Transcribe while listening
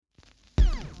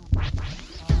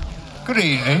Good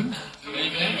evening.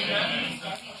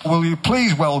 Will you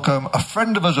please welcome a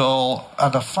friend of us all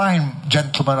and a fine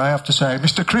gentleman, I have to say,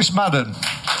 Mr. Chris Madden.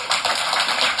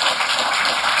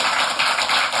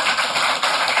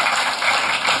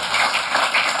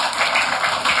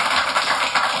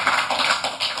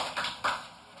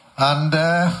 And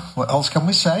what else can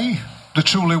we say? The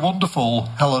truly wonderful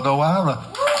Helen O'Hara.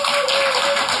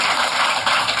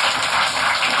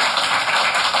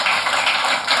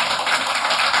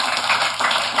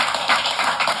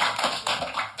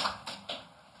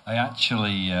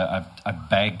 I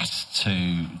begged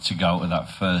to go to that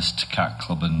first Cat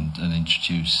Club and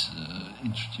introduce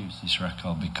this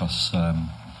record because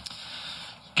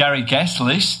Gary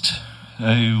Guestlist,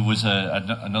 who was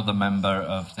another member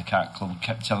of the Cat Club,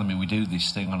 kept telling me we do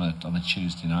this thing on a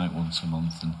Tuesday night once a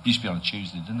month, and it used to be on a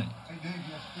Tuesday, didn't it? It did,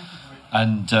 yes.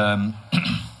 And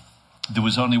there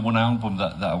was only one album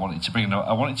that I wanted to bring.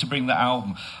 I wanted to bring that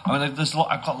album. I mean,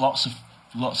 I've got lots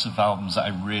of albums that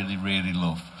I really, really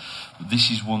love. But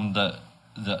this is one that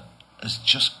has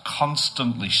just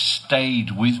constantly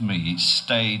stayed with me. It's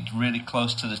stayed really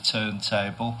close to the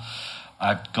turntable.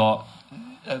 I've got,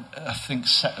 I think,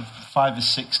 5 or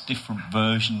 6 different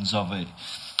versions of it.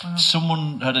 Wow.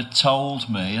 Someone had told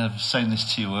me, I was saying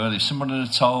this to you earlier, someone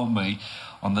had told me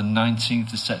on the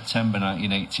 19th of September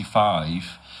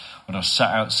 1985, when I was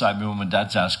sat outside my mum and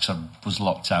dad's house because I was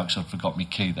locked out because I forgot my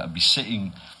key, that I'd be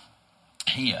sitting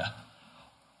here,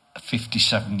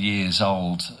 57 years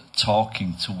old,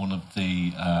 talking to one of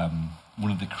the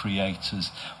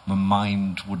creators. My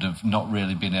mind would have not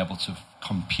really been able to have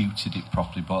computed it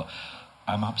properly, but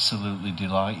I'm absolutely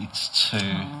delighted to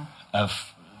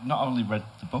have not only read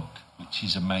the book, which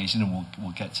is amazing, and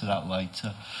we'll get to that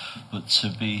later, but to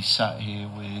be sat here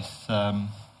with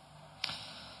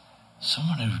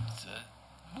someone who...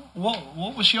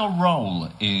 What was your role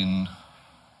in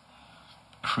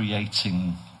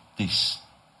creating this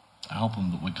album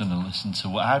that we're going to listen to?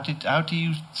 How do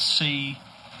you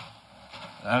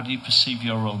perceive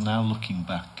your role now, looking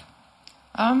back?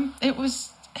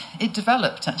 It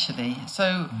developed actually.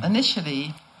 So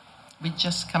initially, we'd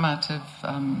just come out of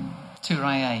Tour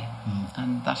IA,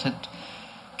 and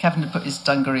Kevin had put his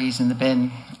dungarees in the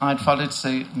bin. I'd followed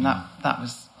suit, and that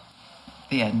was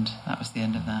the end. That was the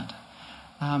end of that.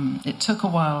 It took a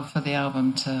while for the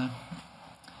album to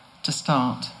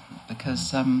start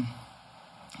because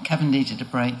Kevin needed a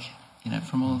break,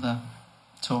 from all the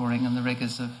touring and the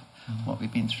rigours of what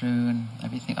we'd been through and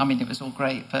everything. I mean, it was all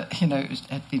great, but, it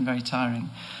had been very tiring,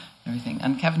 everything.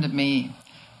 And Kevin and me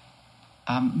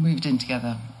moved in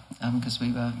together because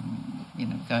we were,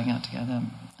 going out together,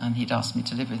 and he'd asked me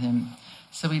to live with him.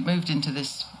 So we moved into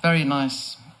this very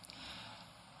nice,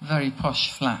 very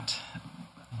posh flat.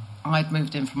 I'd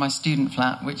moved in from my student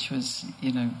flat, which was,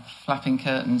 flapping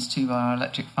curtains, 2-bar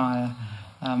electric fire.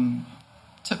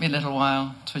 Took me a little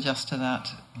while to adjust to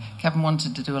that. Kevin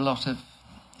wanted to do a lot of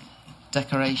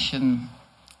decoration.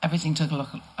 Everything took a lot.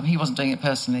 He wasn't doing it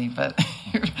personally, but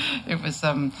it was.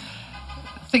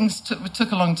 Things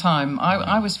took a long time.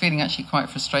 I was feeling actually quite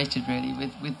frustrated, really,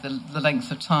 with the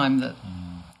length of time that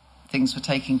things were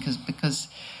taking, because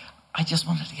I just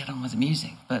wanted to get on with the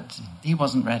music, but he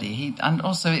wasn't ready. And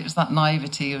also it was that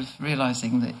naivety of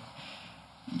realising that,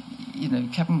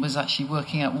 Kevin was actually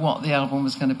working out what the album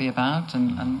was going to be about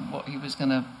and what he was going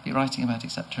to be writing about,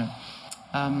 etc.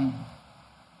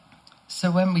 So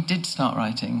when we did start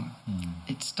writing,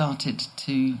 it started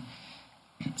to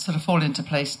sort of fall into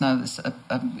place now that,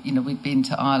 we'd been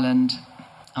to Ireland,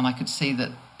 and I could see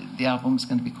that the album was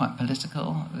going to be quite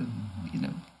political,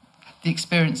 the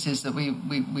experiences that we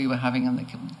were having, and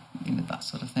that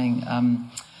sort of thing.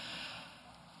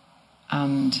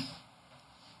 And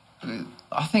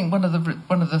I think one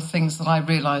of the things that I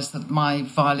realised that my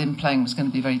violin playing was going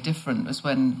to be very different was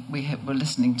when we were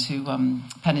listening to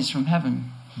Pennies from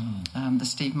Heaven, the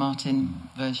Steve Martin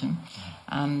version,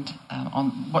 and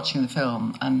on watching the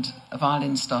film, and a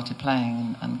violin started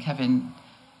playing, and Kevin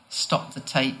stopped the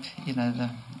tape, the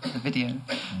video,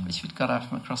 which we'd got out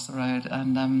from across the road,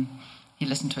 and he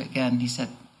listened to it again. He said,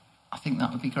 "I think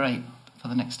that would be great for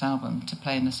the next album, to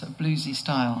play in a sort of bluesy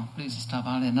style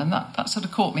violin." And that sort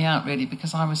of caught me out, really,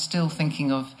 because I was still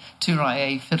thinking of Tour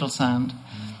IA fiddle sound.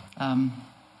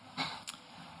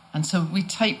 And so we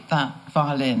taped that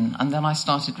violin, and then I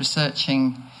started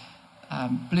researching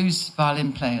blues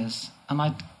violin players, and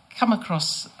I'd come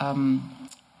across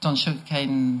Don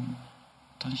Sugarcane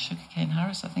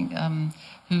Harris, I think,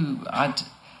 who I'd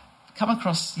come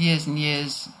across years and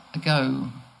years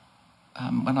ago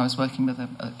when I was working with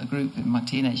a group in my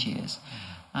teenage years.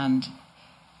 And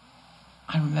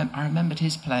I remembered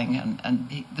his playing,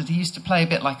 that he used to play a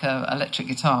bit like a electric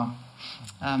guitar.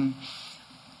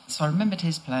 So I remembered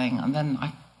his playing, and then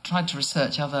I tried to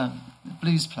research other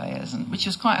blues players, which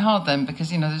was quite hard then because,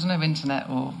 there's no internet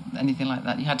or anything like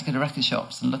that. You had to go to record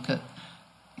shops and look at,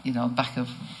 back of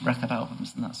record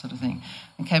albums and that sort of thing.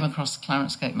 And came across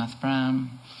Clarence Gatemath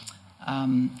Brown.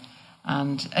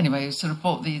 And anyway, sort of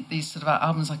bought these sort of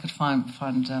albums I could find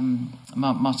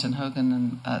Martin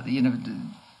Hogan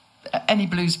and, any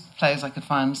blues players I could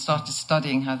find, started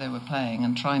studying how they were playing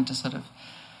and trying to sort of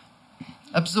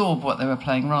absorb what they were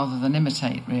playing rather than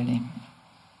imitate, really.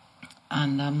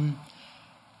 And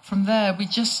from there, we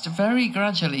just very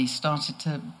gradually started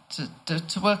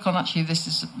to work on. Actually, this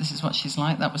is what she's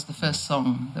like. That was the first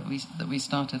song that we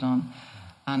started on,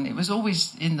 and it was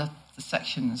always in the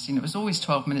sections. It was always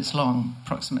 12 minutes long,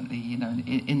 approximately.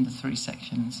 In the 3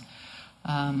 sections,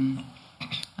 and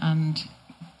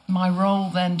my role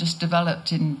then just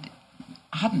developed in.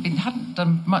 I hadn't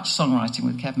done much songwriting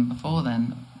with Kevin before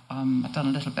then. I'd done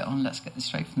a little bit on Let's Get This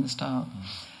Straight from the Start.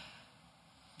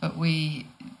 But we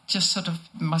just sort of,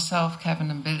 myself,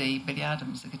 Kevin and Billy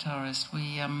Adams, the guitarist,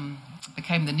 we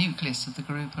became the nucleus of the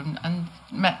group and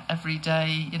met every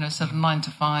day, sort of 9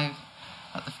 to 5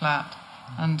 at the flat,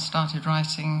 and started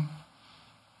writing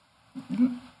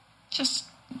just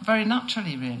very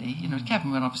naturally, really.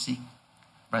 Kevin would obviously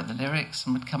write the lyrics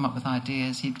and would come up with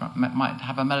ideas. He might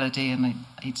have a melody and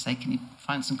he'd say, "Can you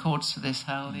find some chords for this,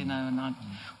 Hal?" And I'd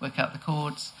work out the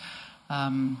chords.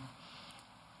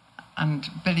 And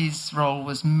Billy's role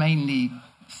was mainly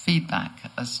feedback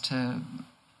as to,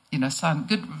 sound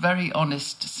good, very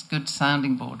honest, good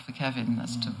sounding board for Kevin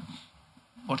as to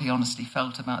what he honestly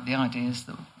felt about the ideas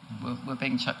that were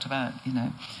being chucked about,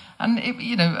 And,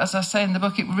 as I say in the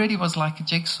book, it really was like a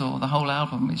jigsaw, the whole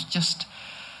album. It's just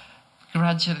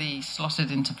gradually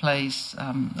slotted into place,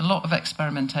 a lot of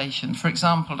experimentation. For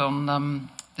example, on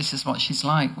This Is What She's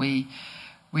Like, we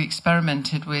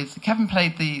experimented with... Kevin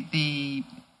played the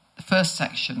first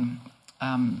section.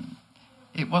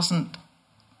 It wasn't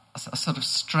a sort of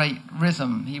straight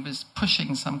rhythm. He was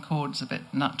pushing some chords a bit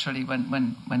naturally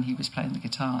when he was playing the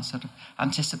guitar, sort of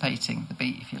anticipating the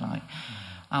beat, if you like.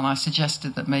 And I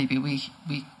suggested that maybe we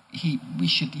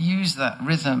should use that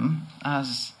rhythm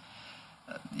as,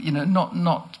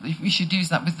 not we should use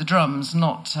that with the drums,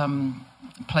 not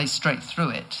play straight through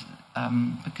it,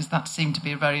 because that seemed to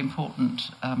be a very important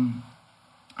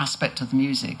aspect of the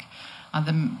music. And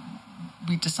then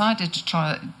we decided to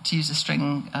try to use a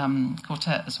string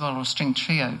quartet as well, or a string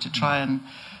trio, to try and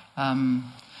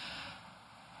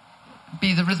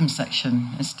be the rhythm section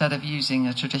instead of using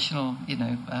a traditional,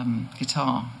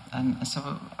 guitar. And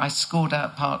so I scored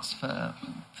out parts for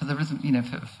the rhythm,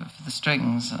 for the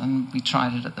strings, and we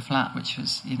tried it at the flat, which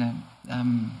was,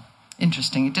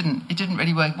 interesting. It didn't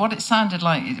really work. What it sounded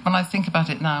like, when I think about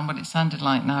it now, and what it sounded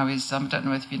like now is, I don't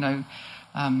know if you know.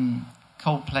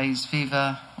 Coldplay's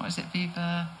Viva, what is it,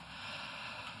 Viva?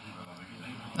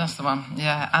 That's the one,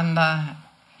 yeah. And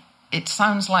it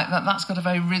sounds like that's got a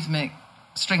very rhythmic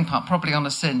string part, probably on a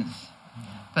synth.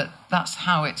 But that's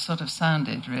how it sort of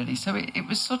sounded, really. So it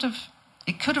was sort of,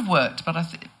 it could have worked, but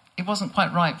it wasn't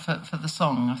quite right for the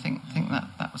song. I think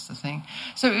that was the thing.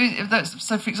 So,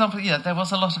 so for example, there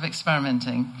was a lot of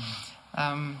experimenting.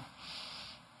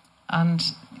 And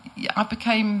I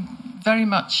became very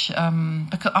much,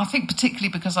 because I think particularly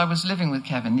because I was living with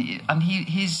Kevin, and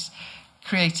his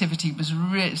creativity was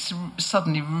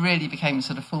suddenly really became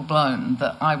sort of full blown,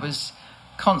 that I was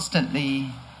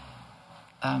constantly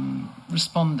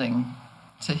responding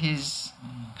to his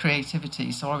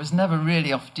creativity. So I was never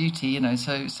really off duty,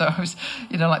 So I was,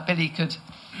 like Billy could,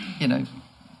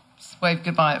 wave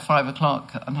goodbye at 5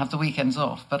 o'clock and have the weekends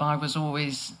off, but I was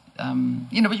always.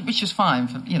 Which was fine.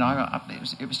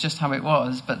 It was just how it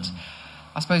was. But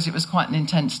I suppose it was quite an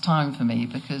intense time for me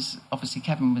because obviously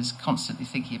Kevin was constantly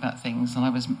thinking about things, and I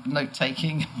was note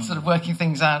taking, sort of working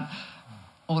things out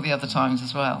all the other times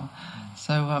as well.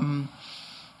 So,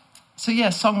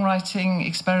 songwriting,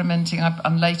 experimenting,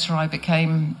 and later I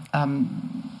became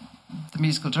the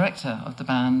musical director of the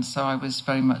band. So I was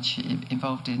very much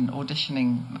involved in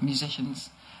auditioning musicians.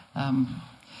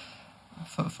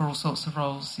 For all sorts of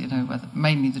roles,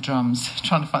 mainly the drums,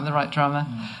 trying to find the right drummer,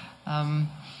 and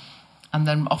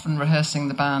then often rehearsing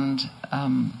the band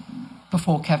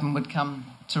before Kevin would come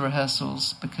to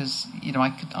rehearsals, because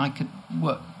I could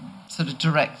work, sort of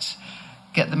direct,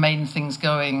 get the main things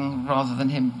going rather than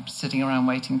him sitting around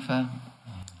waiting for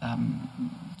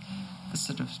the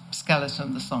sort of skeleton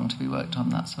of the song to be worked on,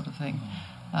 that sort of thing.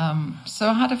 So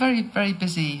I had a very, very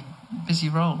busy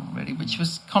role, really, which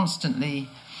was constantly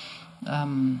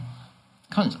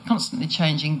constantly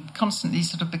changing, constantly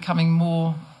sort of becoming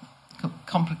more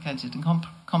complicated and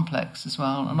complex as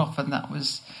well. And often that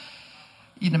was,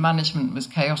 management was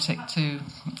chaotic too.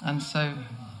 And so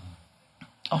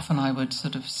often I would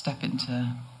sort of step in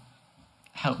to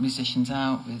help musicians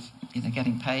out with,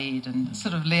 getting paid and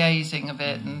sort of liaising a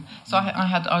bit. And so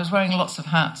I was wearing lots of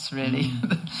hats, really.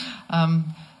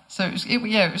 So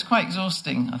it was quite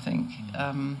exhausting, I think.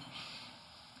 And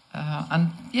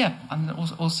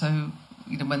also,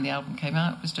 when the album came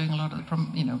out, I was doing a lot of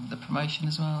the promotion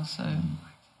as well. So,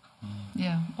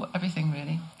 everything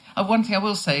really. One thing I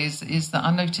will say is that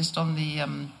I noticed on the,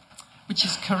 which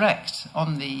is correct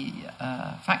on the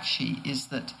fact sheet, is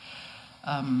that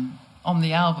on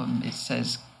the album it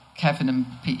says Kevin and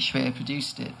Pete Schwer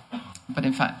produced it, but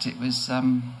in fact it was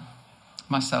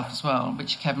myself as well,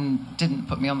 which Kevin didn't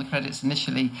put me on the credits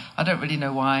initially. I don't really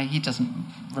know why. He doesn't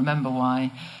remember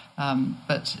why,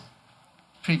 but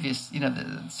previous,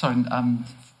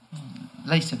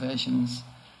 later versions,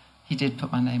 he did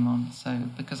put my name on. So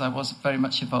because I was very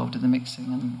much involved in the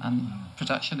mixing and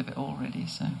production of it all, really.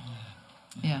 So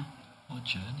yeah. What a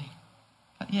journey.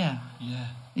 But yeah,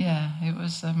 it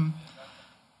was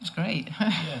great.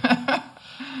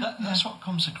 That's what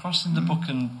comes across in the book,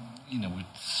 and we're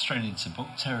straight into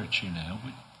book territory now.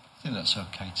 I think that's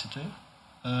okay to do.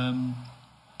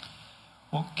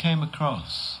 What came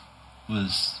across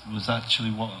was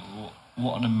actually what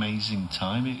an amazing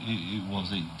time it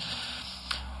was.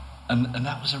 And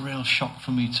that was a real shock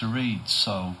for me to read.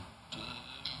 So,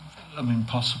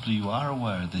 possibly you are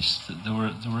aware of this, that there were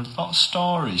a lot of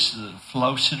stories that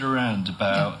floated around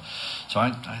about. So I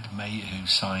had a mate who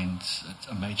signed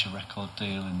a major record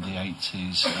deal in the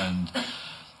 80s, and I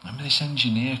remember this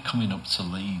engineer coming up to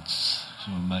Leeds.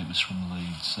 So my mate was from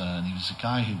Leeds, and he was a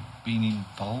guy who'd been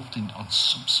involved on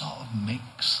some sort of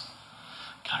mix.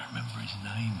 Can't remember his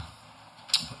name,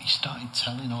 but he started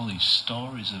telling all these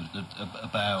stories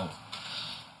about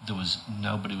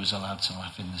nobody was allowed to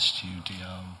laugh in the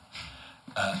studio.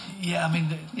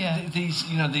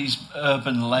 These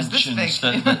urban legends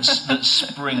that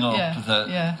spring up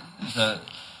that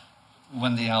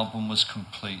when the album was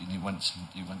complete and he went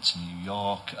to New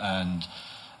York and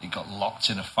it got locked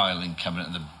in a filing cabinet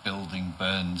and the building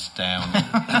burns down.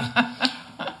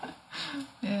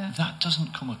 That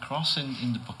doesn't come across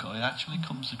in the book. It actually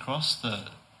comes across that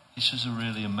this was a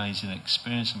really amazing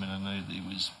experience. I know that it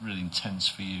was really intense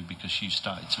for you because you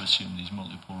started to assume these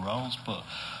multiple roles, but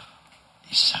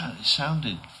it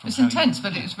sounded... It was intense,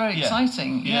 but it was very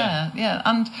exciting. Yeah.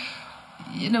 And,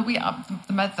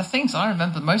 the things I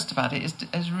remember most about it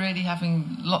is really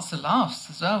having lots of laughs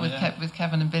as well with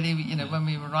Kevin and Billy, when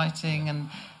we were writing and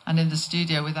in the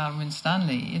studio with Alwyn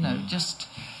Stanley, just...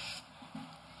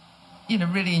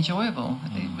 really enjoyable.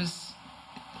 It was.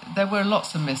 There were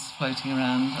lots of myths floating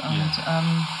around, and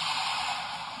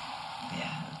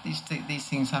these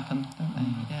things happen, don't they?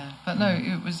 Yeah, but no,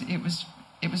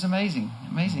 it was amazing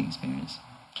experience.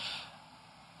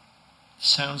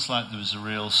 Sounds like there was a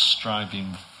real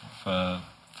striving for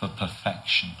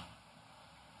perfection,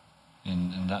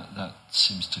 and that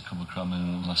seems to come across.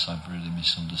 Unless I've really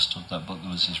misunderstood that, but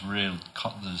there was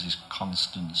this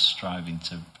constant striving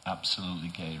to absolutely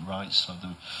get it right. So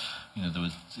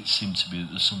it seemed to be that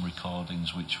there's some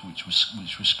recordings which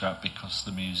were scrapped because some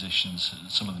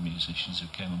of the musicians who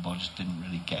came on board just didn't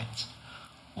really get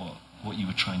what you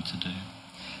were trying to do.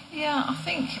 Yeah, I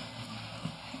think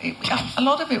a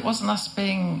lot of it wasn't us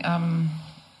being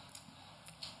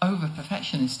over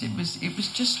perfectionist. It was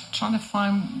just trying to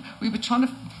find. We were trying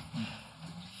to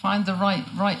find the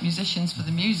right musicians for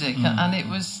the music, and it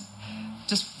was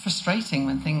just frustrating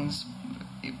when things.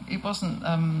 It wasn't.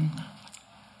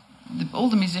 All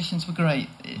the musicians were great,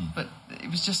 but it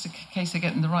was just a case of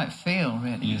getting the right feel,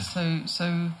 really. Yeah.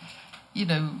 So,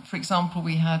 for example,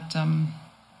 we had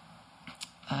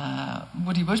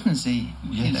Woody Woodmansey,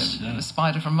 the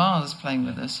Spider from Mars, playing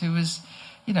with us, who was,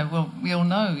 we all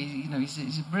know,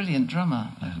 he's a brilliant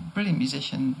drummer, a brilliant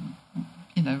musician,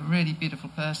 really beautiful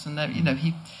person.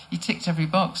 He ticked every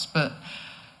box, but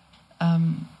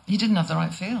he didn't have the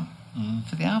right feel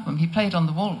for the album. He played on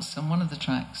the waltz on one of the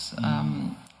tracks.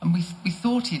 And we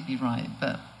thought he'd be right,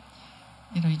 but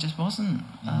he just wasn't.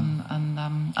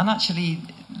 And actually,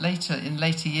 in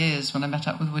later years, when I met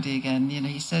up with Woody again,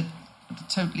 he said, "I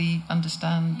totally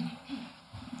understand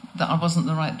that I wasn't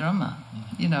the right drummer."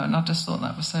 And I just thought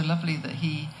that was so lovely that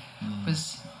he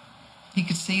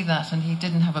could see that, and he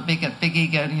didn't have a big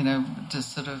ego, to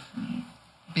sort of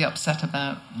be upset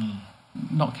about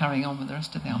not carrying on with the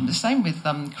rest of the album. The same with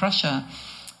Crusher,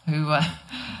 who.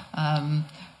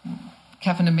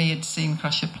 Kevin and me had seen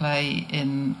Crusher play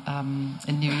in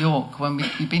New York when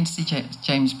we'd been to see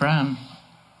James Brown,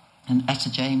 and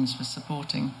Etta James was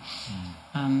supporting,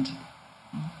 and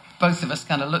both of us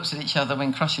kind of looked at each other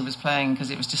when Crusher was playing,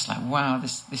 because it was just like, wow,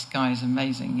 this guy is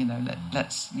amazing. You know,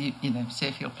 let's see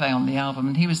if he'll play on the album.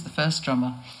 And he was the first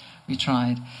drummer we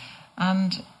tried,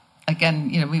 and again,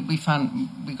 you know,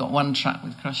 we got one track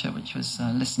with Crusher, which was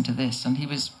 "Listen to This," and he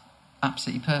was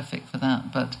absolutely perfect for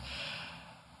that, but.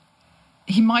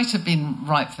 He might have been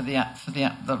right for the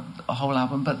whole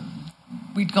album, but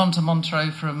we'd gone to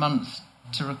Montreux for a month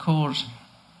to record,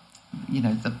 you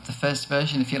know, the first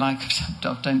version, if you like,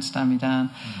 of "Don't Stand Me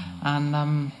Down,"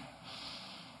 and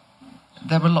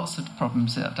there were lots of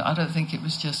problems. I don't think it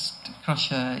was just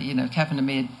Crusher. You know, Kevin and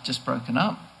me had just broken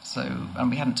up, and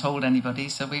we hadn't told anybody,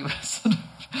 so we were sort of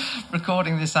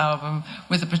recording this album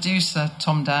with a producer,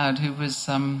 Tom Dowd, who was.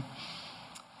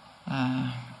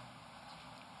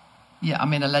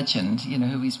 A legend, you know,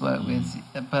 who he's worked with,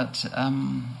 but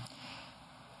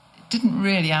didn't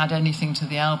really add anything to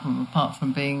the album apart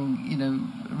from being, you know,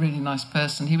 a really nice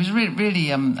person. He was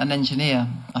really an engineer.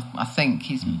 I think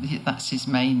that's his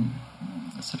main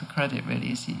sort of credit, really.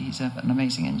 He's an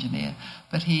amazing engineer.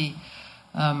 But he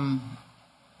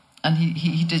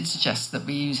did suggest that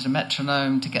we used a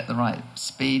metronome to get the right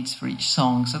speeds for each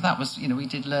song. So that was, you know, we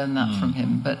did learn that from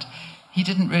him, but. He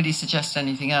didn't really suggest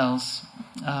anything else.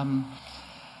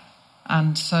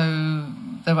 And so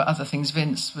there were other things.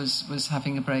 Vince was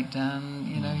having a breakdown,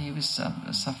 you know, he was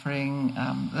suffering.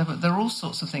 There were all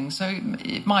sorts of things. So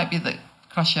it might be that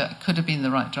Crusher could have been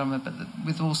the right drummer, but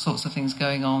with all sorts of things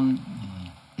going on,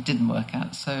 it didn't work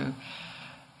out. So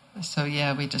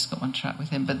yeah, we just got one track with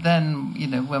him. But then, you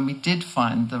know, when we did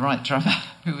find the right drummer,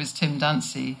 who was Tim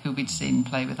Dancy, who we'd seen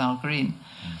play with Al Green,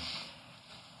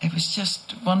 it was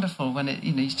just wonderful when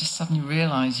you just suddenly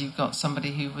realise you've got somebody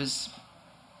who was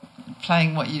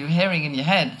playing what you were hearing in your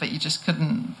head, but you just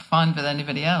couldn't find with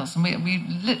anybody else. And we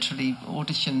literally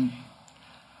auditioned,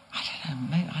 I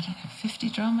don't know, 50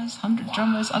 drummers, 100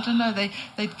 drummers, I don't know.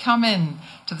 They'd come in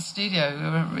to the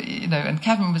studio, you know, and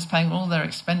Kevin was paying all their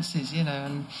expenses, you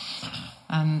know,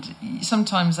 and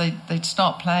sometimes they'd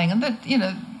start playing, and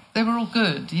they were all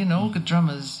good, you know, all good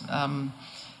drummers.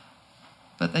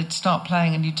 But they'd start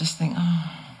playing and you'd just think,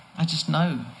 I just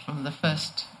know from the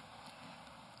first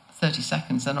 30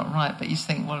 seconds they're not right. But you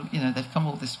think, well, you know, they've come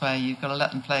all this way, you've got to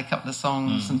let them play a couple of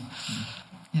songs and,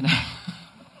 you know.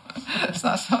 So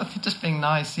that's sort of just being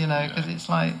nice, you know, because it's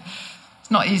like,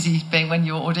 it's not easy being when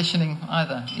you're auditioning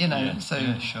either, you know.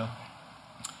 Yeah, sure.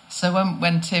 So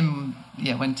when Tim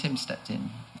stepped in,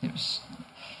 it was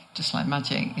just like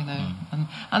magic, you know.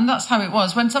 And that's how it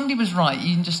was. When somebody was right,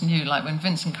 you just knew, like when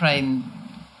Vincent Crane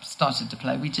started to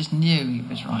play, we just knew he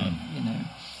was right, you know.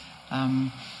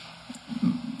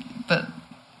 But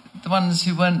the ones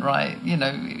who weren't right, you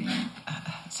know,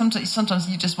 sometimes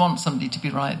you just want somebody to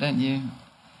be right, don't you?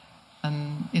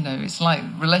 And, you know, it's like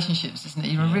relationships, isn't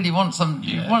it? You really want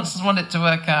you want it to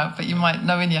work out, but you might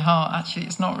know in your heart, actually,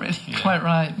 it's not really quite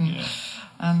right.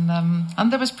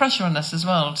 And there was pressure on us as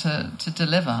well to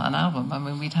deliver an album. I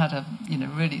mean, we'd had a, you know,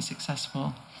 really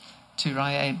successful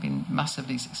Touraye had been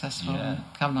massively successful. And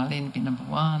Calvin Eileen had been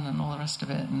 #1 and all the rest of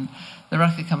it. And the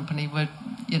record company would,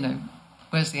 you know,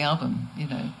 where's the album, you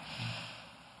know?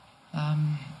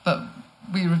 But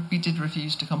we did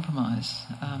refuse to compromise.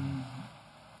 And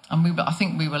I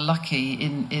think we were lucky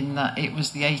in that it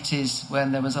was the 80s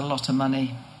when there was a lot of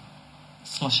money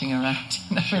sloshing around,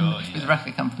 you know, with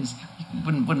record companies.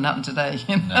 Wouldn't happen today,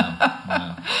 you know?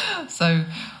 No. So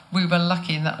we were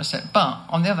lucky in that respect. But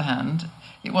on the other hand,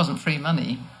 it wasn't free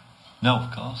money. No,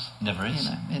 of course, never is.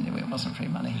 You know, it wasn't free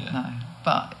money. No,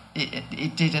 but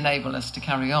it did enable us to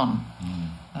carry on.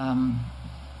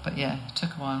 But yeah, it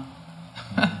took a while.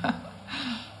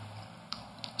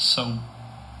 So,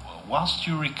 whilst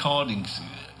you're recording,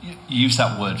 you use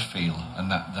that word "feel," and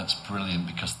that's brilliant,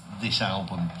 because this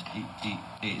album it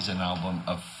is an album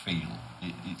of feel.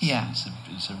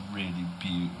 It's a really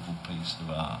beautiful piece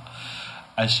of art.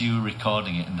 As you were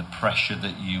recording it, and the pressure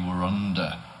that you were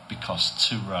under, because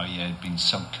Touraye had been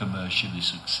so commercially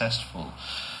successful,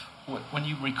 when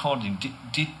you were recording,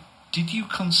 did you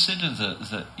consider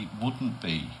that it wouldn't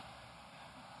be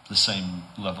the same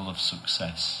level of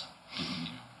success?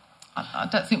 I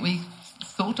don't think we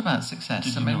thought about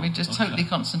success. I mean, we just totally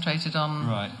concentrated on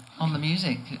the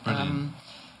music.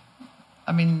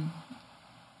 I mean,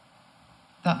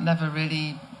 that never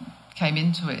really came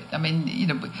into it. I mean, you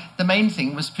know, the main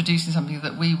thing was producing something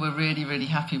that we were really, really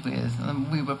happy with and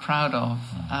we were proud of.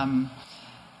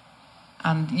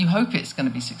 And you hope it's going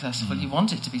to be successful. You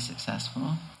want it to be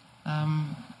successful.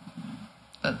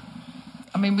 But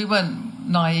I mean, we weren't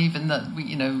naive in that we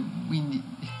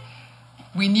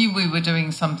knew we were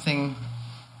doing something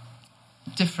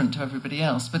different to everybody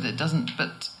else, but it doesn't.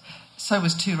 But so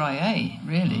was 2RIA,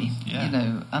 really.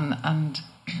 And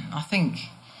I think,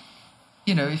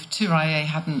 if 2RIA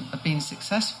hadn't have been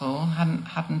successful,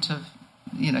 hadn't have,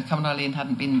 Come On Eileen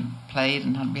hadn't been played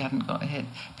and we hadn't got a hit,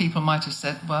 people might have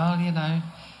said, well,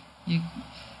 you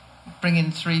bring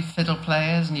in 3 fiddle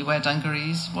players and you wear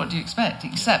dungarees, what do you expect?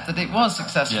 Except that it was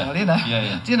successful,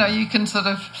 You can sort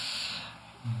of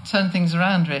turn things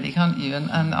around, really, can't you? And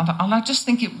I just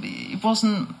think it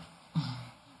wasn't...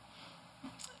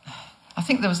 I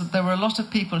think there were a lot of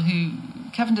people who...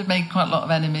 Kevin had made quite a lot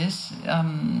of enemies.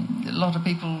 A lot of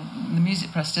people in the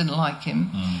music press didn't like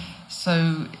him.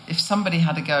 So if somebody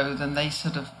had a go, then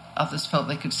others felt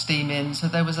they could steam in. So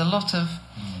there was a lot of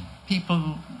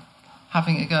people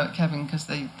having a go at Kevin because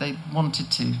they wanted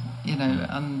to,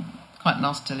 and quite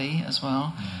nastily as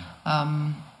well.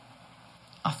 I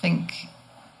think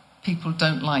people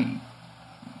don't like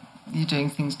you doing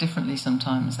things differently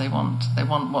sometimes. They want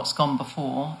what's gone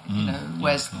before.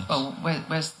 Where's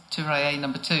 2RIA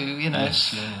number 2?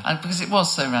 And because it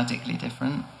was so radically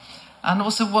different, and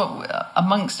also what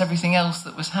amongst everything else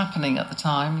that was happening at the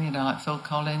time, like Phil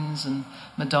Collins and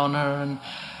Madonna, and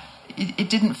it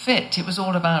didn't fit. It was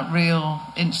all about real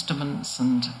instruments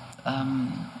and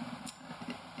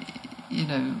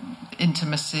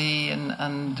intimacy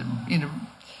and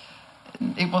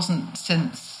it wasn't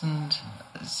synths and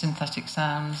synthetic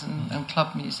sounds and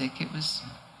club music. It was,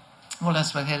 well,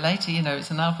 as we'll hear later,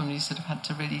 it's an album you sort of had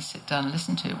to really sit down and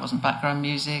listen to. It wasn't background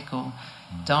music or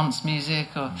dance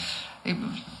music, or it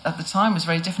at the time was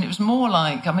very different. It was more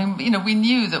like, we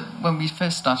knew that when we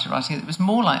first started writing it was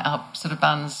more like how sort of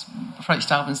bands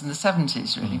approached albums in the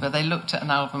 70s, really, where they looked at an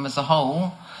album as a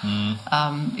whole,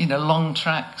 long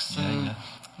tracks and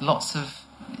lots of,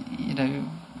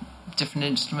 different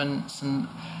instruments and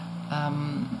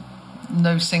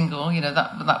no single.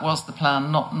 That was the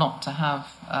plan, not to have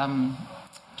a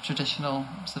traditional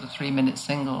sort of 3-minute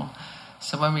single.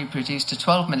 So when we produced a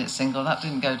 12-minute single, that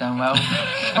didn't go down well.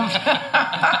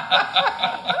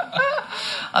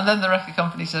 And then the record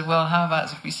company said, well, how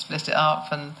about if we split it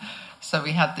up? And so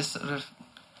we had this sort of,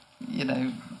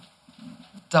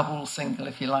 double single,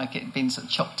 if you like. It had been sort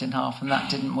of chopped in half, and that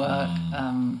didn't work.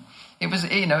 It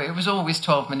was always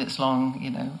 12 minutes long,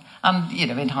 And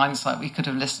in hindsight, we could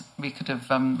have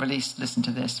released "Listen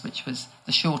to This," which was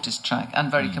the shortest track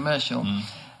and very commercial.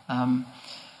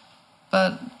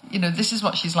 But "This Is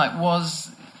What She's Like"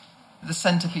 was the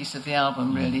centerpiece of the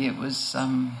album. Really, it was.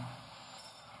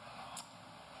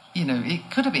 It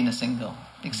could have been a single,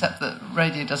 except that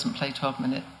radio doesn't play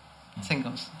 12-minute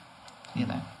singles.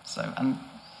 So and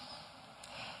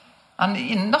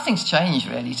nothing's changed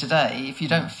really today. If you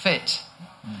don't fit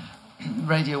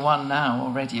Radio 1 now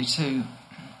or Radio 2,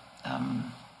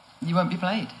 you won't be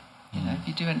played. If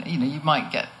you do, you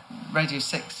might get Radio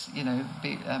 6.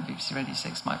 BBC Radio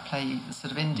 6 might play the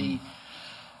sort of indie,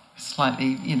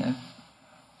 slightly,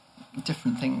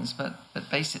 different things. But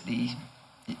basically,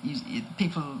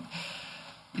 people,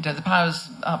 the powers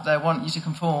up there want you to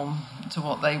conform to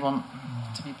what they want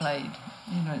to be played.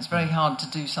 It's very hard to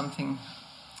do something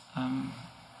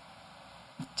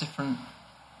different,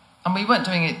 and we weren't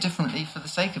doing it differently for the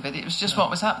sake of it. It was just what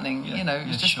was happening. It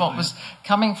was just what was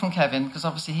coming from Kevin, because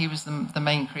obviously he was the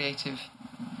main creative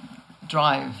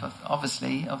drive, of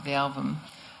the album.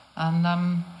 And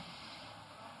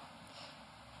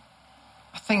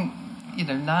I think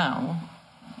now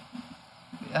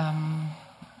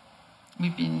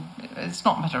we've been. It's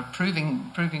not a matter of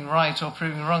proving right or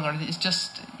proving wrong or anything. It's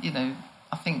just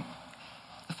I think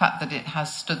the fact that it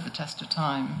has stood the test of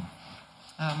time.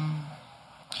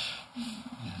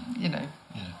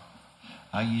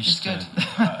 I used to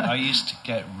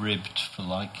get ribbed for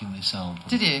liking this album.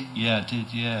 Did you? Yeah, I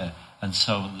did. Yeah, and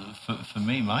so for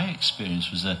me, my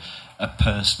experience was a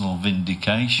personal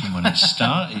vindication when it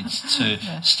started to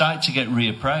get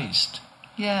reappraised.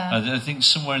 Yeah, I think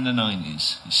somewhere in the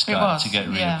 90s it started to get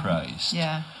reappraised.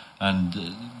 Yeah.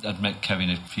 And I'd met Kevin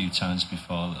a few times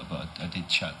before that, but I did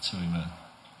chat to him at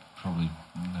probably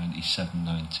 97,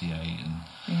 98,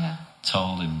 and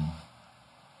told him,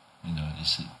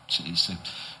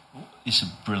 it's a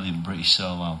brilliant British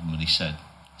soul album, and he said,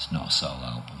 it's not a soul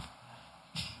album.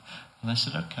 And I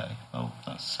said, okay, well,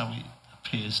 that's how it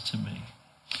appears to me.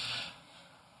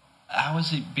 How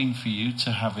has it been for you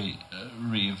to have it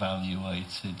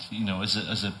re-evaluated? As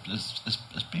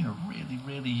being a really,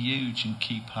 really huge and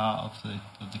key part of the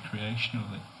creation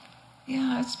of it.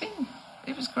 Yeah,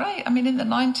 it was great. I mean, in the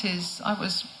 90s, I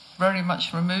was very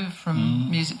much removed from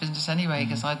music business anyway,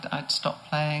 because I'd stopped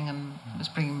playing and was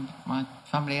bringing my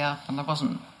family up, and I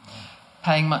wasn't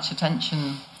paying much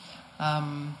attention.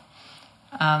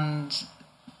 And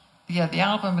yeah, the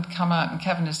album had come out, and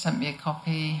Kevin had sent me a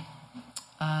copy,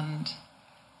 and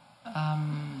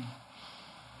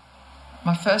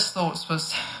my first thoughts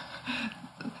was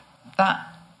that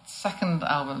second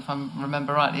album, if I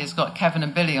remember rightly, has got Kevin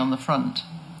and Billy on the front.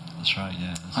 That's right,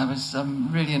 yeah. I was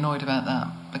really annoyed about that,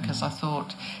 because I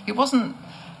thought it wasn't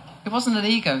an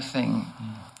ego thing.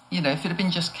 You know, if it had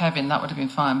been just Kevin, that would have been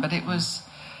fine. But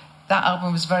that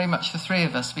album was very much for three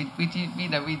of us. We'd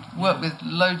worked with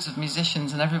loads of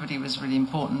musicians, and everybody was really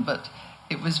important. But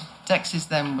it was Dexys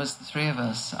then was the three of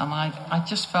us, and I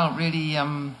just felt really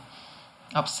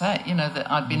upset, you know, that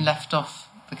I'd been left off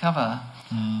the cover.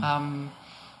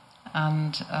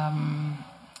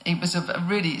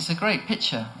 It's a great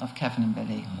picture of Kevin and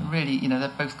Billy. Really, you know,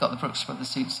 they've both got the Brooks Brothers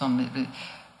suits on.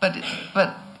 But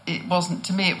it wasn't,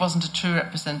 to me, it wasn't a true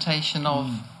representation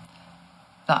of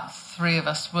that three of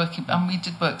us working. And we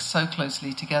did work so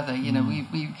closely together. You know,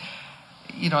 we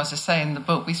you know, as I say in the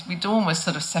book, we'd almost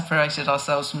sort of separated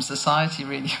ourselves from society,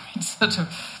 really. We'd sort of,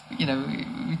 you know,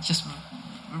 we just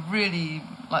really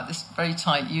like this very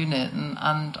tight unit.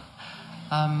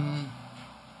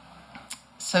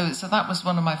 So that was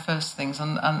one of my first things,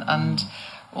 and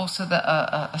also that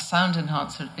a sound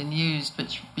enhancer had been used,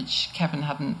 which Kevin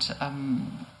hadn't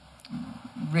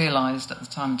realised at the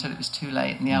time until it was too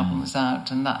late and the album was out,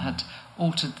 and that had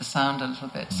altered the sound a little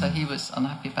bit. So he was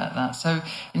unhappy about that. So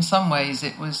in some ways,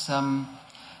 it was a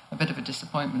bit of a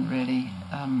disappointment, really,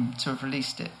 to have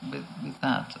released it with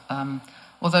that.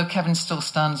 Although Kevin still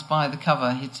stands by the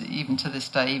cover, even to this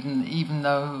day, even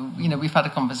though, you know, we've had a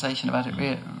conversation about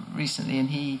it recently, and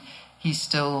he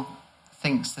still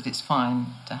thinks that it's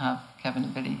fine to have Kevin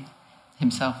and Billy,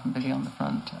 himself and Billy on the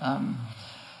front.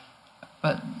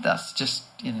 But that's just,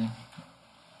 you know,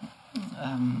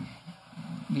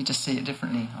 we just see it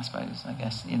differently, I suppose, I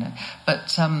guess, you know.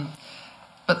 But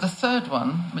the third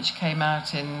one, which came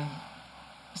out in,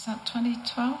 was that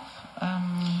 2012?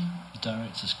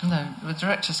 Director's cut. No, the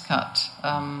director's cut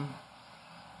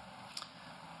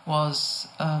was.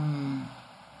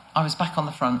 I was back on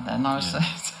the front then. I was,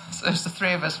 so it was the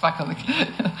three of us back on the.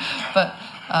 But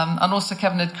and also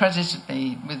Kevin had credited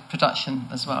me with production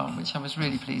as well, which I was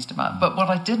really pleased about. But what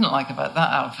I didn't like about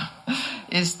that album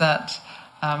is that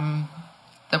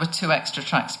there were two extra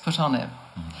tracks put on it.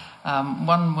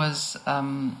 One was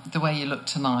The Way You Look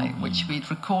Tonight, which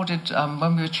we'd recorded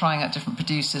when we were trying out different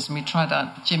producers, and we tried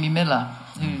out Jimmy Miller,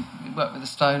 who worked with the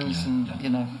Stones, you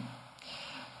know,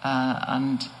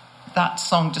 and that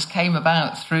song just came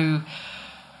about through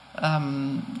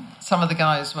some of the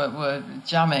guys were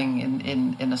jamming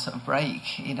in a sort of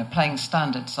break, you know, playing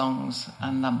standard songs,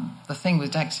 and the thing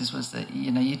with Dexys was that,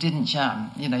 you know, you didn't jam,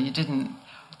 you know, you didn't.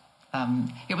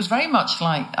 It was very much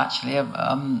like, actually, a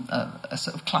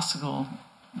sort of classical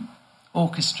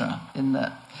orchestra in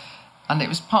that, and it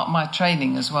was part of my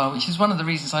training as well, which is one of the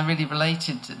reasons I really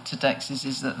related to Dexys,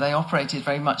 is that they operated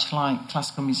very much like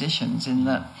classical musicians in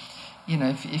that, you know,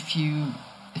 if you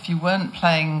weren't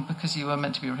playing because you were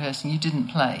meant to be rehearsing, you didn't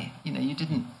play. You know, you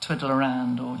didn't twiddle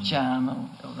around or jam or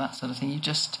that sort of thing. You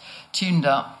just tuned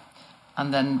up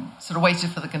and then sort of waited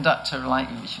for the conductor, like,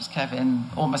 which was Kevin,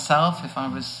 or myself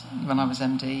when I was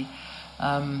MD.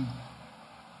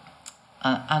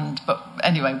 But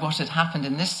anyway, what had happened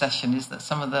in this session is that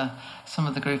some of the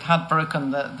group had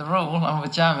broken the rule and were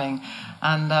jamming,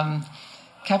 and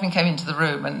Kevin came into the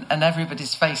room and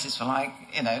everybody's faces were like,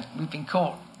 you know, we've been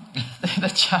caught. The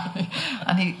jamming,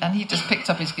 and he just picked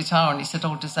up his guitar and he said,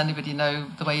 "Oh, does anybody know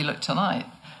The Way You Look Tonight?"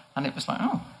 And it was like,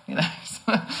 oh, you know,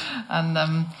 and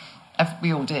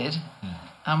we all did,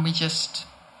 and we just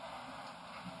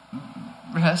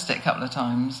rehearsed it a couple of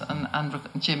times, and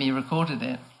Jimmy recorded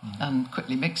it and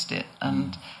quickly mixed it,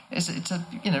 and it's a,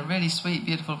 you know, really sweet,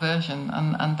 beautiful version,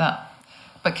 and that.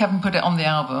 But Kevin put it on the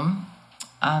album.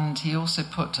 And he also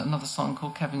put another song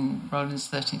called Kevin Rowland's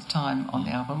 13th Time on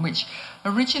the album, which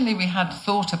originally we had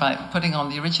thought about putting on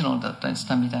the original Don't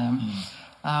Stand Me Down,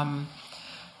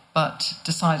 but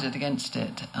decided against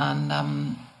it.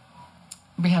 And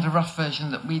we had a rough version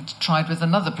that we'd tried with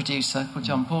another producer called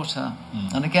John Porter.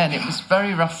 And again, it was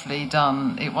very roughly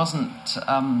done. It wasn't,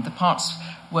 the parts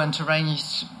weren't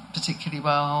arranged particularly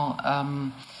well.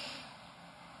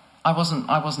 I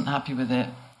wasn't happy with it.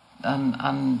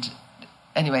 And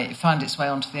anyway, it found its way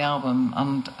onto the album,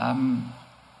 and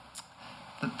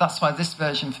that's why this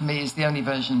version for me is the only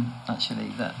version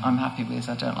actually that I'm happy with.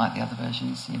 I don't like the other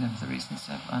versions, you know, for the reasons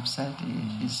that I've said.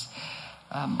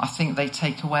 I think they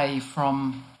take away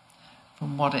from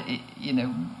what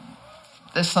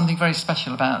there's something very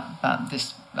special about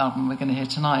this album we're going to hear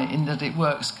tonight, in that it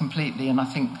works completely, and I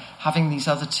think having these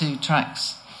other two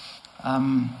tracks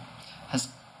has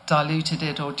diluted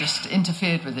it or just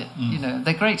interfered with it.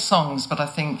 They're great songs, but I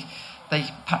think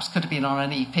they perhaps could have been on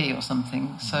an EP or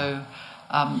something. So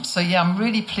I'm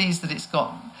really pleased that it's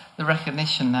got the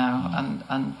recognition now,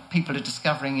 and people are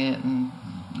discovering it and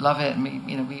love it, and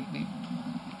we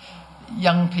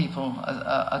young people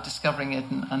are discovering it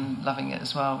and loving it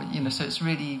as well. So it's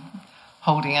really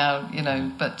holding out.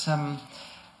 But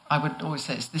I would always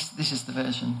say this is the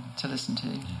version to listen to.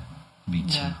 Yeah. Me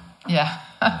too. Yeah.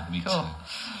 Me cool. too.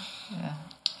 Yeah.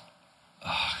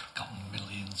 I've got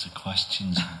millions of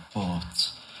questions,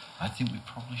 but I think we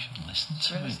probably should listen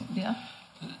to it. Yeah.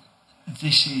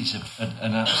 This is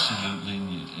an absolutely,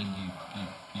 and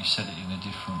you said it in a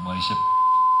different way.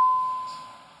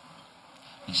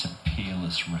 It's a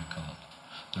peerless record.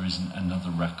 There isn't another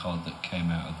record that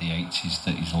came out of the 80s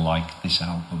that is like this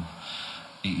album.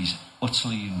 It is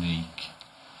utterly unique.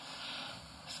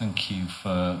 Thank you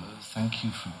for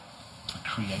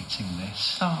creating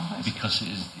this, because it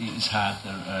has had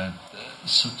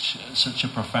such a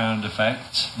profound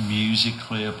effect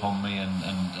musically upon me, and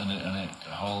it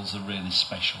holds a really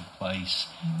special place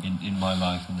in my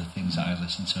life and the things that I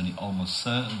listen to, and it almost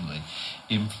certainly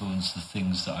influenced the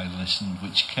things that I listened,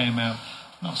 which came out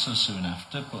not so soon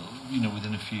after, but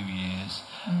within a few years,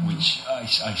 which I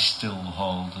still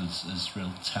hold as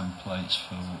real templates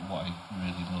for what I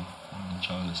really love and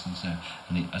enjoy listening to.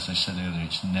 And as I said earlier,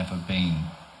 it's never been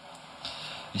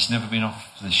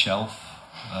off the shelf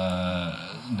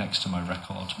next to my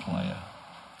record player.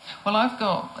 Well, I've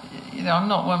got, I'm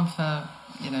not one for,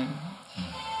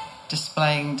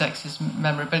 displaying Dexys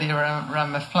memorabilia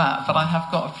around my flat, but I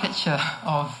have got a picture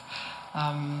of.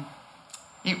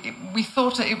 We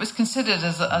thought it was considered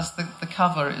as the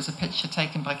cover. It was a picture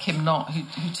taken by Kim Knott, who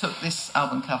took this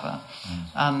album cover,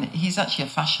 and he's actually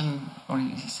he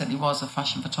said he was a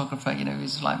fashion photographer.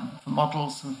 He's like for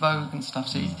models and Vogue and stuff.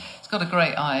 So he's got a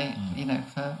great eye,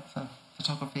 for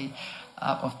photography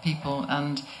of people.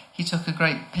 And he took a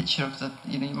great picture of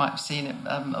you might have seen it,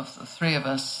 of the three of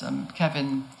us,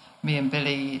 Kevin, me and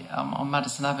Billy, on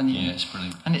Madison Avenue. Yeah, it's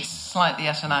brilliant. And it's slightly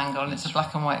at an angle, and it's a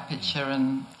black and white picture,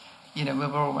 and we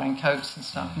were all wearing coats and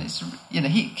stuff, and it's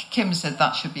Kim said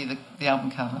that should be the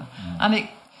album cover, and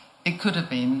it could have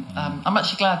been. I'm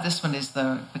actually glad this one is,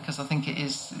 though, because I think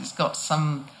it's got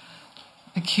some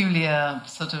peculiar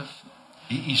sort of.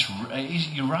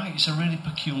 You're right. It's a really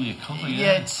peculiar cover.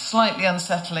 Yeah, it's slightly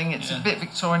unsettling. It's a bit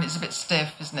Victorian. It's a bit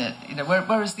stiff, isn't it?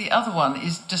 Whereas the other one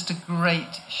is just a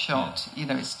great shot.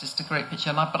 It's just a great picture.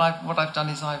 And what I've done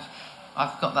is I've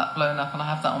got that blown up and I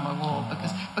have that on my wall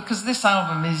because this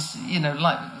album is,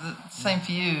 like the same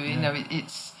for you.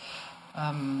 It's,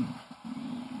 I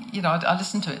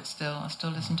listen to it still. I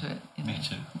still listen to it. Me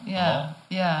too. Yeah,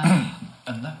 yeah.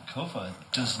 And that cover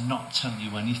does not tell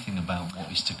you anything about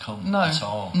what is to come no, at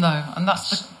all. No, and that's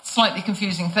the slightly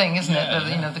confusing thing, isn't it?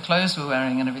 Yeah. The clothes we're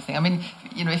wearing and everything. I mean,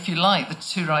 if you like the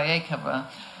Touraye cover,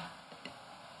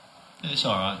 it's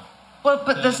all right. Well,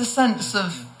 but there's a sense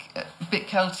of a bit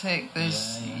Celtic.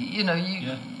 There's, you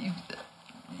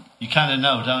kind of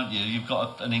know, don't you? You've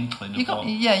got an inkling of what.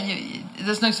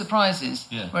 There's no surprises.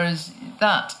 Yeah. Whereas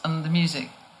that and the music,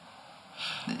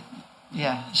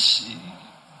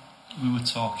 We were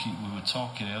talking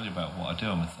earlier about what I do.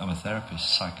 I'm a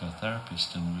therapist,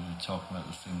 psychotherapist, and we were talking about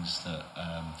the things that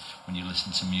when you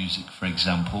listen to music, for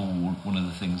example, one of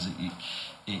the things that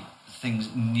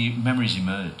memories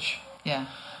emerge. Yeah.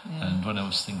 And when I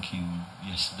was thinking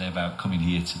yesterday about coming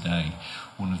here today,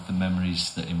 one of the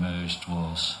memories that emerged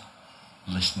was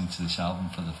listening to this album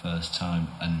for the first time,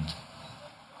 and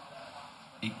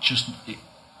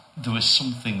there was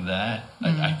something there.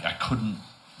 I couldn't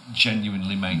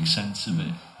genuinely make sense of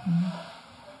it.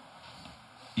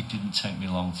 It didn't take me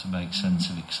long to make sense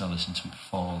of it because I listened to it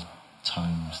 4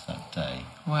 times that day.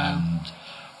 Wow. And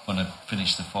when I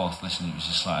finished the 4th listen, it was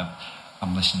just like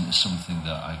I'm listening to something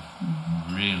that I've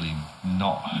really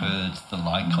not heard the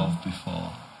like of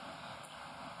before.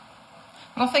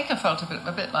 Well, I think I felt a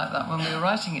bit like that when we were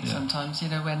writing it sometimes.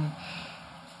 When,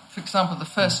 for example, the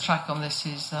first track on this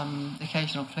is The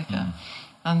Occasional Flicker,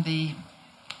 and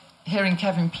hearing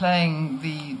Kevin playing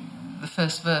the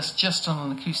first verse just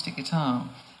on an acoustic guitar,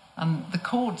 and the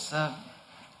chords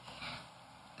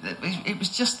it was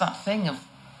just that thing of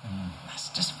that's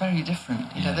just very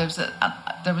different.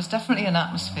 There was definitely an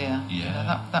atmosphere.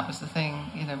 That was the thing.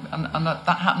 And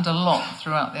that happened a lot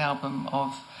throughout the album.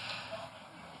 Of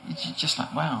you're just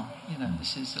like, wow,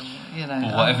 this is, Or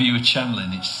whatever you were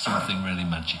channeling, it's something really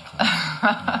magical.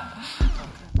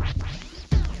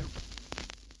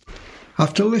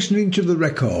 After listening to the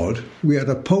record, we had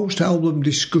a post-album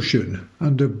discussion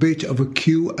and a bit of a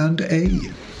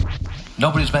Q&A.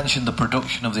 Nobody's mentioned the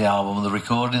production of the album and the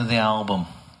recording of the album.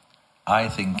 I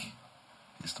think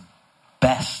it's the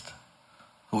best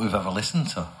that we've ever listened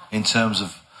to in terms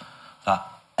of that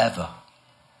ever.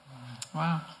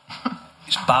 Wow.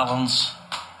 It's balance.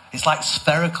 It's like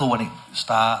spherical when it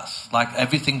starts. Like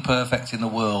everything perfect in the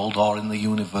world or in the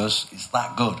universe is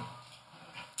that good.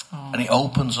 Oh. And it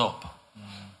opens up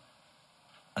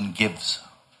and gives.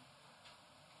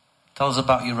 Tell us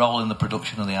about your role in the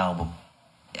production of the album.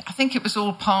 I think it was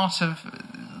all part of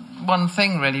one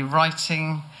thing, really,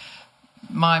 writing,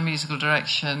 my musical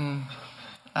direction,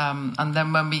 and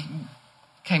then when we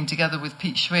came together with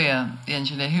Pete Schweer, the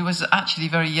engineer, who was actually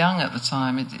very young at the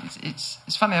time.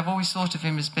 It's funny, I've always thought of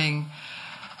him as being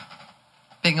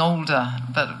older,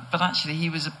 but actually he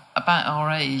was about our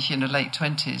age, late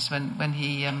 20s, when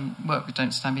he worked with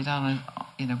Don't Stand Me Down,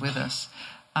 with us.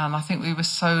 And I think we were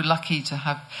so lucky to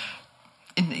have...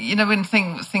 when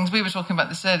things we were talking about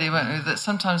this earlier, weren't we? That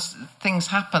sometimes things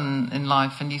happen in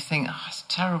life and you think, it's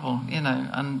terrible,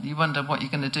 and you wonder what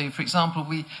you're going to do. For example,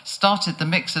 we started the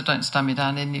mix of Don't Stand Me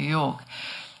Down in New York.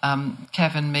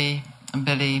 Kevin, me, and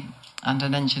Billy, and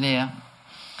an engineer.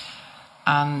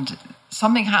 And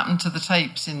something happened to the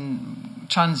tapes in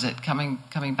transit coming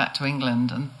back to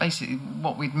England, and basically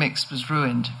what we'd mixed was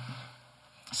ruined.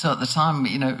 So at the time,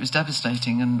 it was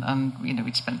devastating, and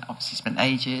we'd spent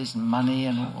ages and money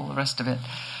and all the rest of it.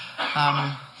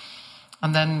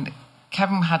 And then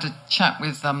Kevin had a chat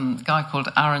with a guy called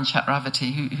Aaron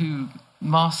Chakravarty, who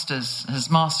has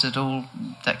mastered all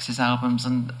Dexys albums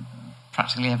and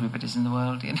practically everybody's in the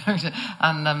world,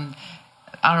 And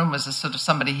Aaron was a sort of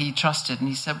somebody he trusted, and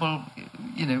he said, "Well,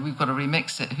 we've got to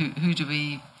remix it. Who do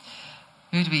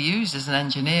we use as an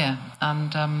engineer?"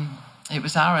 And it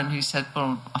was Aaron who said,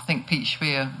 "Well, I think Pete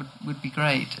Schweer would be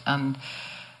great." And,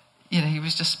 he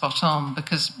was just spot on,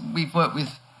 because we've worked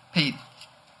with Pete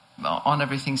on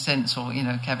everything since, or,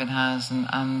 Kevin has.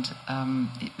 And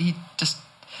he just,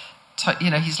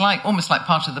 he's almost like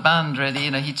part of the band, really.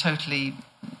 He totally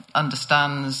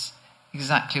understands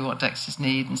exactly what Dexys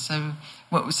need. And so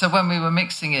when we were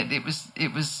mixing it, it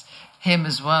was him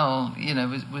as well,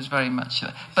 was very much...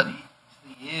 But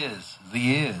The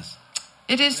years.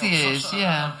 It is the years,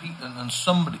 yeah. And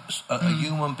somebody, a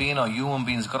human being or human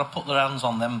beings, got to put their hands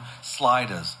on them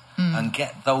sliders and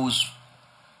get those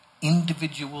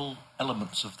individual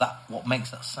elements of that, what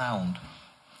makes that sound.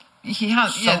 He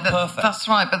has, perfect. That's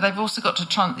right. But they've also got to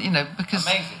because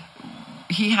amazing.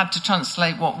 He had to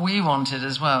translate what we wanted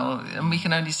as well, and we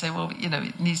can only say, well,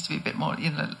 it needs to be a bit more, and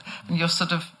you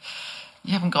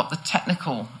haven't got the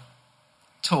technical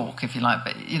talk, if you like,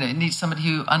 but it needs somebody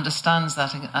who understands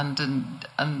that and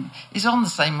is on the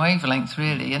same wavelength,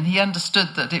 really. And he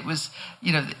understood that it was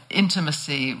the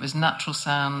intimacy, it was natural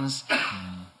sounds.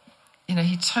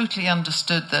 He totally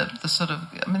understood the sort of,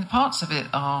 the parts of it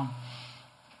are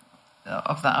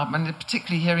of that album, and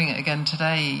particularly hearing it again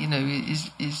today,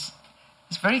 is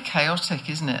very chaotic,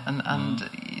 isn't it? And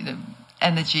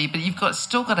energy, but you've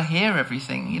still got to hear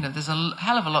everything. There's a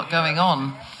hell of a lot going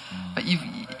on, but you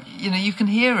can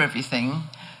hear everything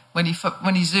when you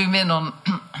zoom in on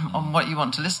on what you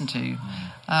want to listen to,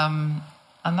 and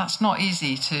that's not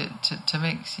easy to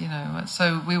mix.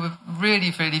 So we were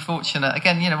really, really fortunate.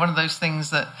 Again, one of those things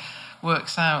that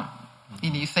works out.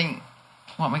 You think,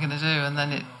 what am I going to do? And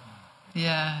then it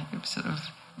sort of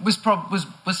was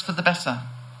for the better.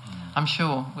 I'm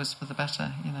sure was for the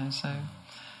better. So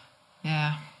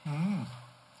yeah,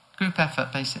 group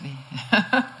effort basically.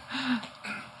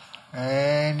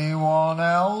 Anyone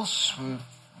else? We're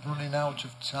running out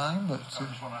of time, but... I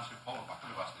just want to ask you a follow-up. I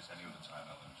could have asked this any other time,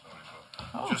 Ellen, sorry,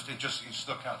 but it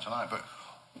stuck out tonight. But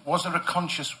was there a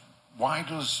conscious... Why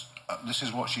does This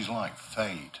Is What She's Like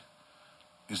fade?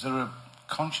 Is there a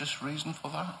conscious reason for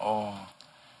that? Or...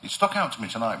 It stuck out to me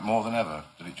tonight more than ever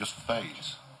that it just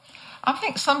fades. I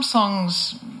think some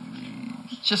songs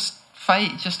just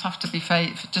have to be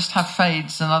just have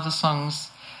fades, and other songs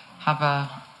have a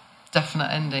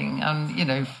definite ending.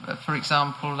 And for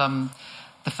example,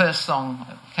 the first song,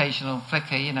 Occasional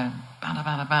Flicker, bana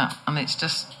bana bana, and it's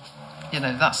just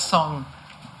that song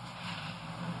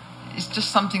is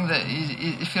just something that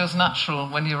it feels natural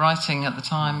when you're writing at the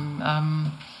time,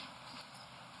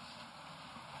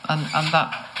 and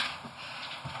that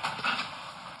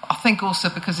I think also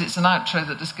because it's an outro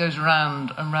that just goes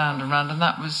round and round and round, and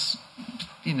that was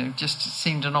just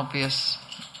seemed an obvious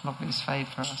fade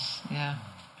for us. Yeah.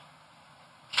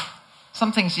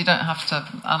 some things you don't have to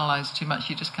analyse too much.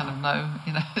 You just kind of know,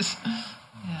 you know.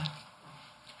 Yeah.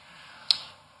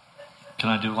 Can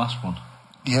I do the last one?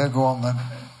 Yeah, go on then.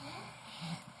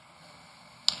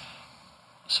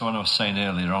 So when I was saying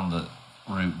earlier on that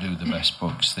Root do the best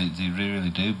books, they really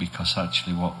do, because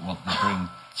actually what they bring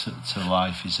to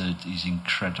life is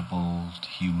incredible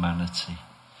humanity.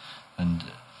 And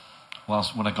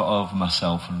whilst when I got over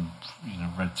myself and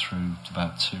read through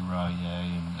about Tu Ra Ye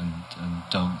and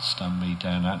Don't Stand Me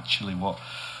Down, actually what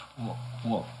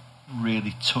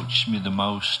really touched me the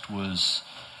most was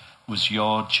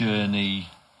your journey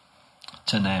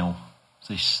to now.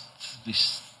 This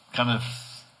kind of,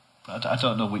 I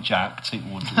don't know which act it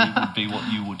would be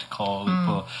what you would call it,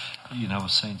 but I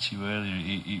was saying to you earlier,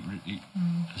 it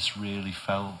has really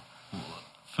felt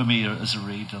for me as a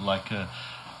reader like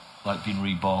being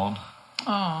reborn.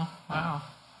 Oh, wow.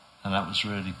 And that was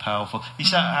really powerful.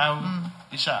 Is that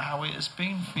how it has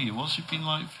been for you? What's it been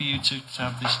like for you to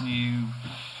have this new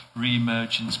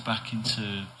re-emergence back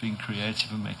into being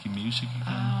creative and making music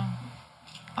again?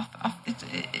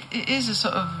 It is a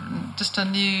sort of just a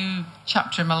new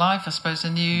chapter in my life, I suppose. A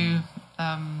new,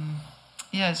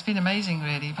 it's been amazing,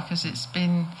 really, because it's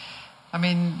been. I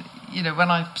mean,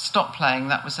 when I stopped playing,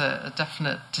 that was a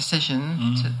definite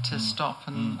decision to stop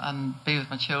and be with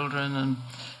my children,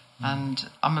 and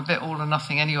I'm a bit all or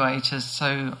nothing anyway.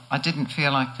 So I didn't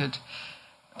feel I could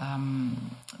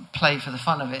play for the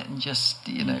fun of it and just,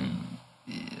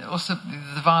 Also,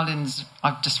 the violins,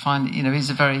 I just find is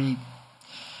a very,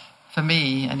 for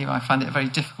me anyway, I find it a very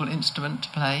difficult instrument to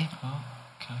play. Oh,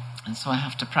 okay. And so I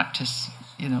have to practice,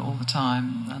 all the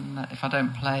time. And if I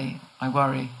don't play, I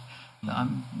worry that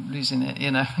I'm losing it,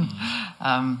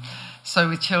 So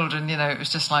with children, it was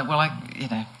just like, well,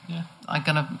 I'm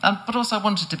gonna. But also, I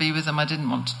wanted to be with them. I didn't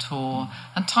want to tour,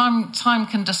 and time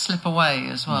can just slip away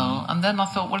as well. And then I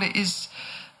thought, well, it is,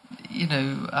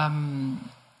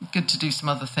 good to do some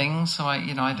other things. So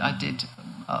I did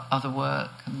other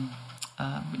work, and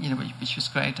which was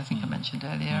great. I think I mentioned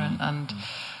earlier,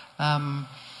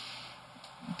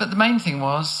 but the main thing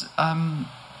was.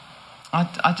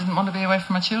 I didn't want to be away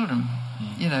from my children,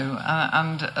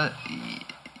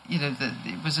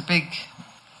 it was a big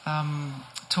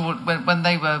tour when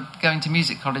they were going to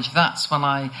music college. That's when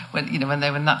when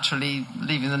they were naturally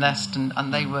leaving the nest,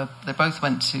 and they both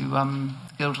went to the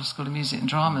Guildhall School of Music and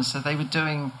Drama, so they were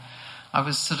doing. I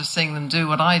was sort of seeing them do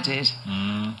what I did,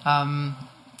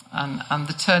 and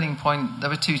the turning point. There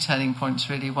were two turning points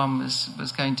really. One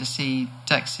was going to see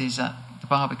Dexys at the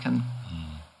Barbican.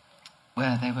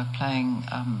 Where they were playing,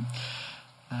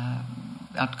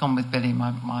 I'd gone with Billy,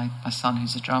 my son,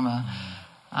 who's a drummer,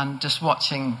 and just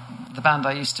watching the band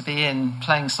I used to be in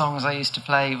playing songs I used to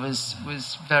play was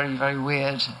very, very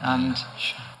weird and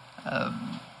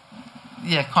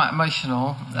quite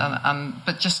emotional,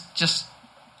 but just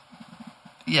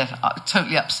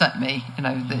totally upset me.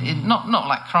 Not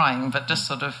like crying, but just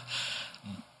sort of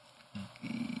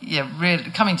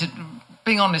really coming to.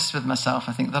 Being honest with myself,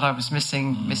 I think that I was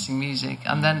missing music.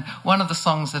 And then one of the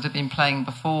songs that had been playing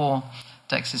before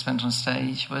Dexys went on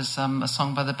stage was a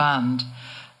song by the band.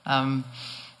 And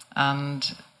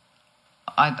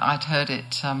I'd heard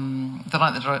it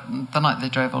the night they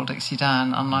drove Old Dixie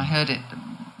down, and I heard it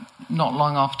not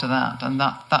long after that, and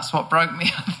that's what broke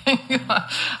me, I think.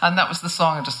 And that was the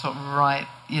song. I just thought, right,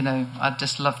 I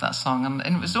just loved that song.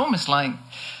 And it was almost like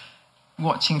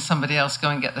watching somebody else go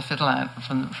and get the fiddle out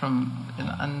and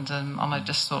I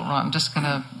just thought, right, I've just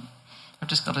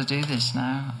got to do this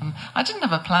now. And I didn't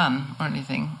have a plan or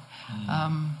anything,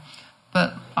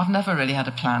 but I've never really had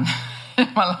a plan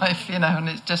in my life, and I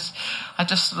just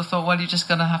sort of thought, well, you're just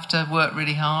going to have to work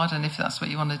really hard, and if that's what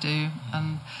you want to do,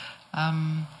 and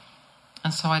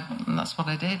so that's what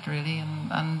I did really,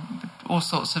 and all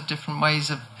sorts of different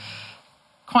ways of.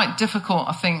 Quite difficult,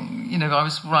 I think. I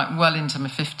was well into my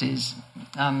 50s,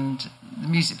 and the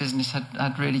music business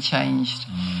had really changed,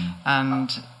 and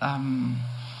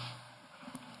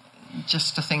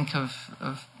just to think of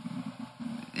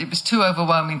it was too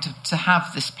overwhelming to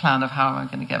have this plan of how am I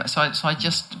going to get it. So I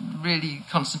just really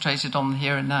concentrated on the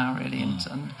here and now, really,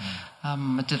 and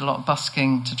I did a lot of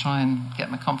busking to try and get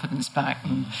my confidence back,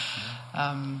 and.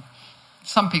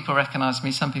 Some people recognised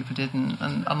me, some people didn't,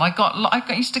 and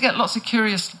I used to get lots of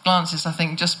curious glances. I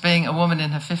think just being a woman in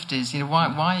her 50s,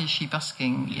 why is she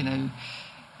busking?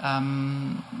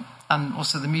 And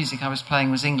also the music I was playing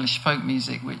was English folk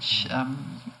music, which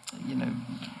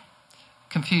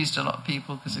confused a lot of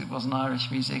people because it wasn't Irish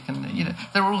music, and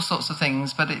there were all sorts of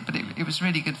things. But it was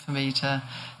really good for me to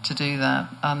do that,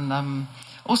 and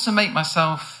also make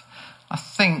myself. I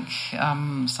think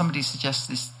somebody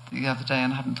suggests the other day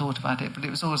and I hadn't thought about it, but it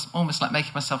was almost like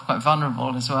making myself quite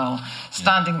vulnerable as well.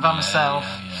 Standing by myself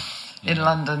in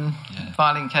London,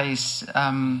 filing case.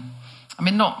 I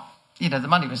mean, not, you know, the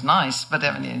money was nice, but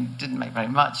I mean, it didn't make very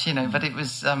much, you know, but it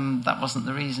was, that wasn't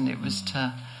the reason. It was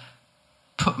to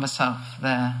put myself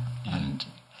there and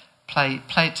play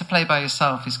by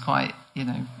yourself is quite, you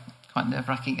know, quite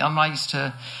nerve-wracking. And I used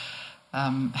to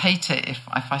hate it if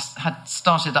I had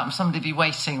started up and somebody would be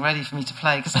waiting ready for me to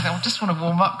play, because I just want to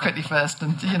warm up quickly first,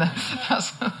 and you know,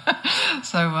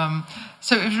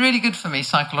 so it was really good for me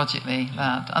psychologically,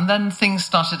 that. And then things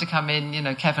started to come in. You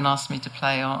know, Kevin asked me to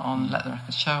play on Let the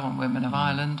Record Show, on Women of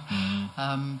Ireland,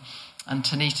 and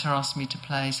Tanita asked me to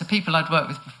play. So people I'd worked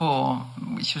with before,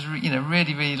 which was you know,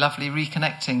 really, really lovely,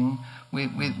 reconnecting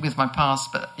with my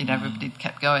past. But you know, everybody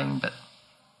kept going, but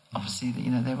obviously, you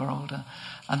know, they were older.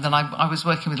 And then I was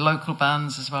working with local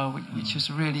bands as well, which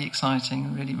was really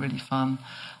exciting, really, really fun.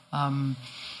 And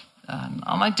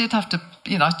I did have to,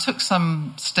 you know, I took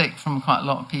some stick from quite a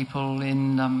lot of people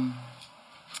in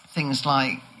things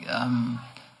like, I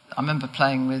remember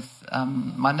playing with,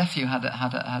 my nephew had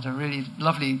a really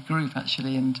lovely group,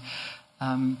 actually, and,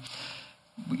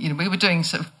 you know, we were doing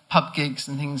sort of pub gigs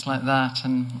and things like that,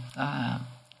 and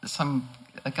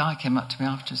a guy came up to me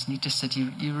afterwards and he just said,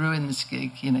 you ruined this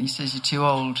gig, you know, he says you're too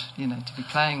old, you know, to be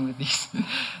playing with these,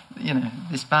 you know,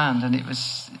 this band. And it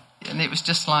was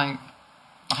just like,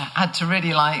 I had to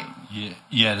really like...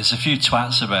 Yeah, there's a few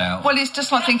twats about. Well, it's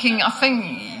just like thinking, I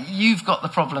think you've got the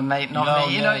problem, mate, not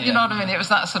me. You know what I mean? It was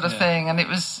that sort of thing, and it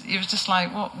was just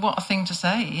like, what a thing to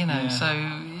say, you know, so,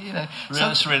 you know...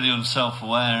 That's really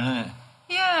unself-aware, isn't it?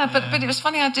 Yeah, but it was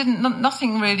funny,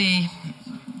 nothing really...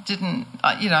 didn't,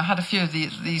 you know, I had a few of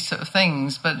these sort of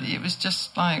things, but it was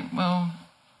just like, well,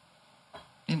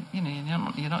 you know,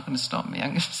 you're not going to stop me.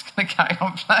 I'm just going to carry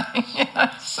on playing. You know?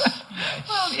 So,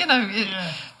 well, you know,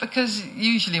 because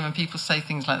usually when people say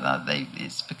things like that,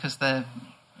 it's because they're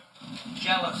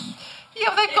jealous.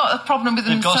 Yeah, they've got a problem with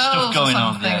themselves stuff going or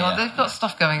something, on, or they've got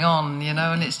stuff going on, you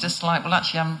know, and it's just like, well,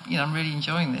 actually, I'm really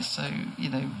enjoying this, so you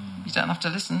know, you don't have to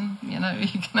listen, you know,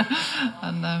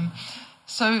 and.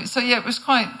 So yeah, it was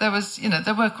quite. There were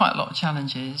quite a lot of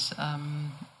challenges,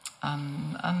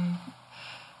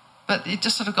 but it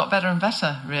just sort of got better and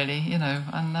better, really, you know.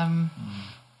 And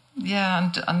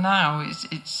yeah, and now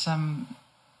it's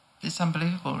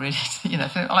unbelievable, really. You know,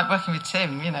 I like working with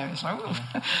Tim. You know, it's like, ooh.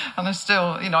 And I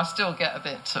still get a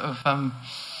bit sort of.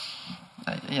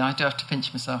 You know, I do have to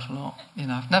pinch myself a lot. You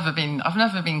know, I've never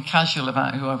been casual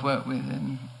about who I've worked with,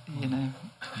 and you know,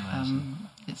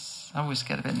 I always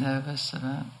get a bit nervous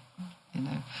about, you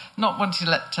know, not wanting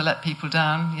to let people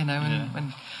down, you know, and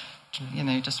when you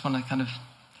know, you just want to kind of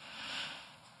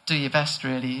do your best,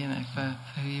 really, you know, for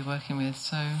who you're working with.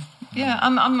 So yeah,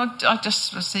 and I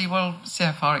just see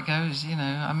how far it goes, you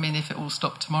know. I mean, if it all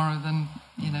stopped tomorrow, then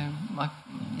you know, I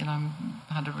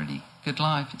had a really good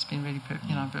life. It's been really,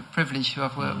 you know, a privilege who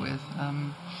I've worked with.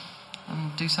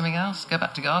 And do something else, go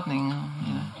back to gardening, or,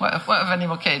 you know, what have any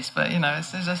more kids? But you know,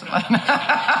 it's just like.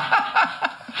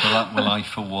 Well, I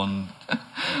for one,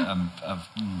 I'm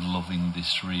loving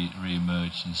this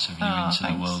re-emergence of you into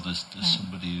the world as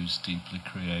somebody who's deeply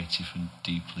creative and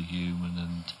deeply human,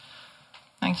 and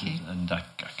thank you. And I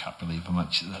can't believe I'm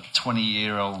actually that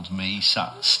 20-year-old me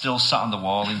still sat on the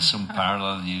wall in some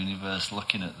parallel universe,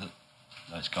 looking at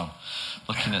it's gone,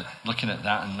 looking at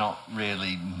that, and not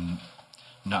really.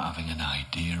 Not having an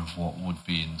idea of what would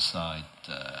be inside.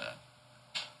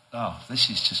 This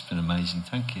has just been amazing.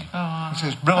 Thank you. This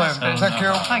is brilliant. Thank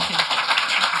you. Thank you.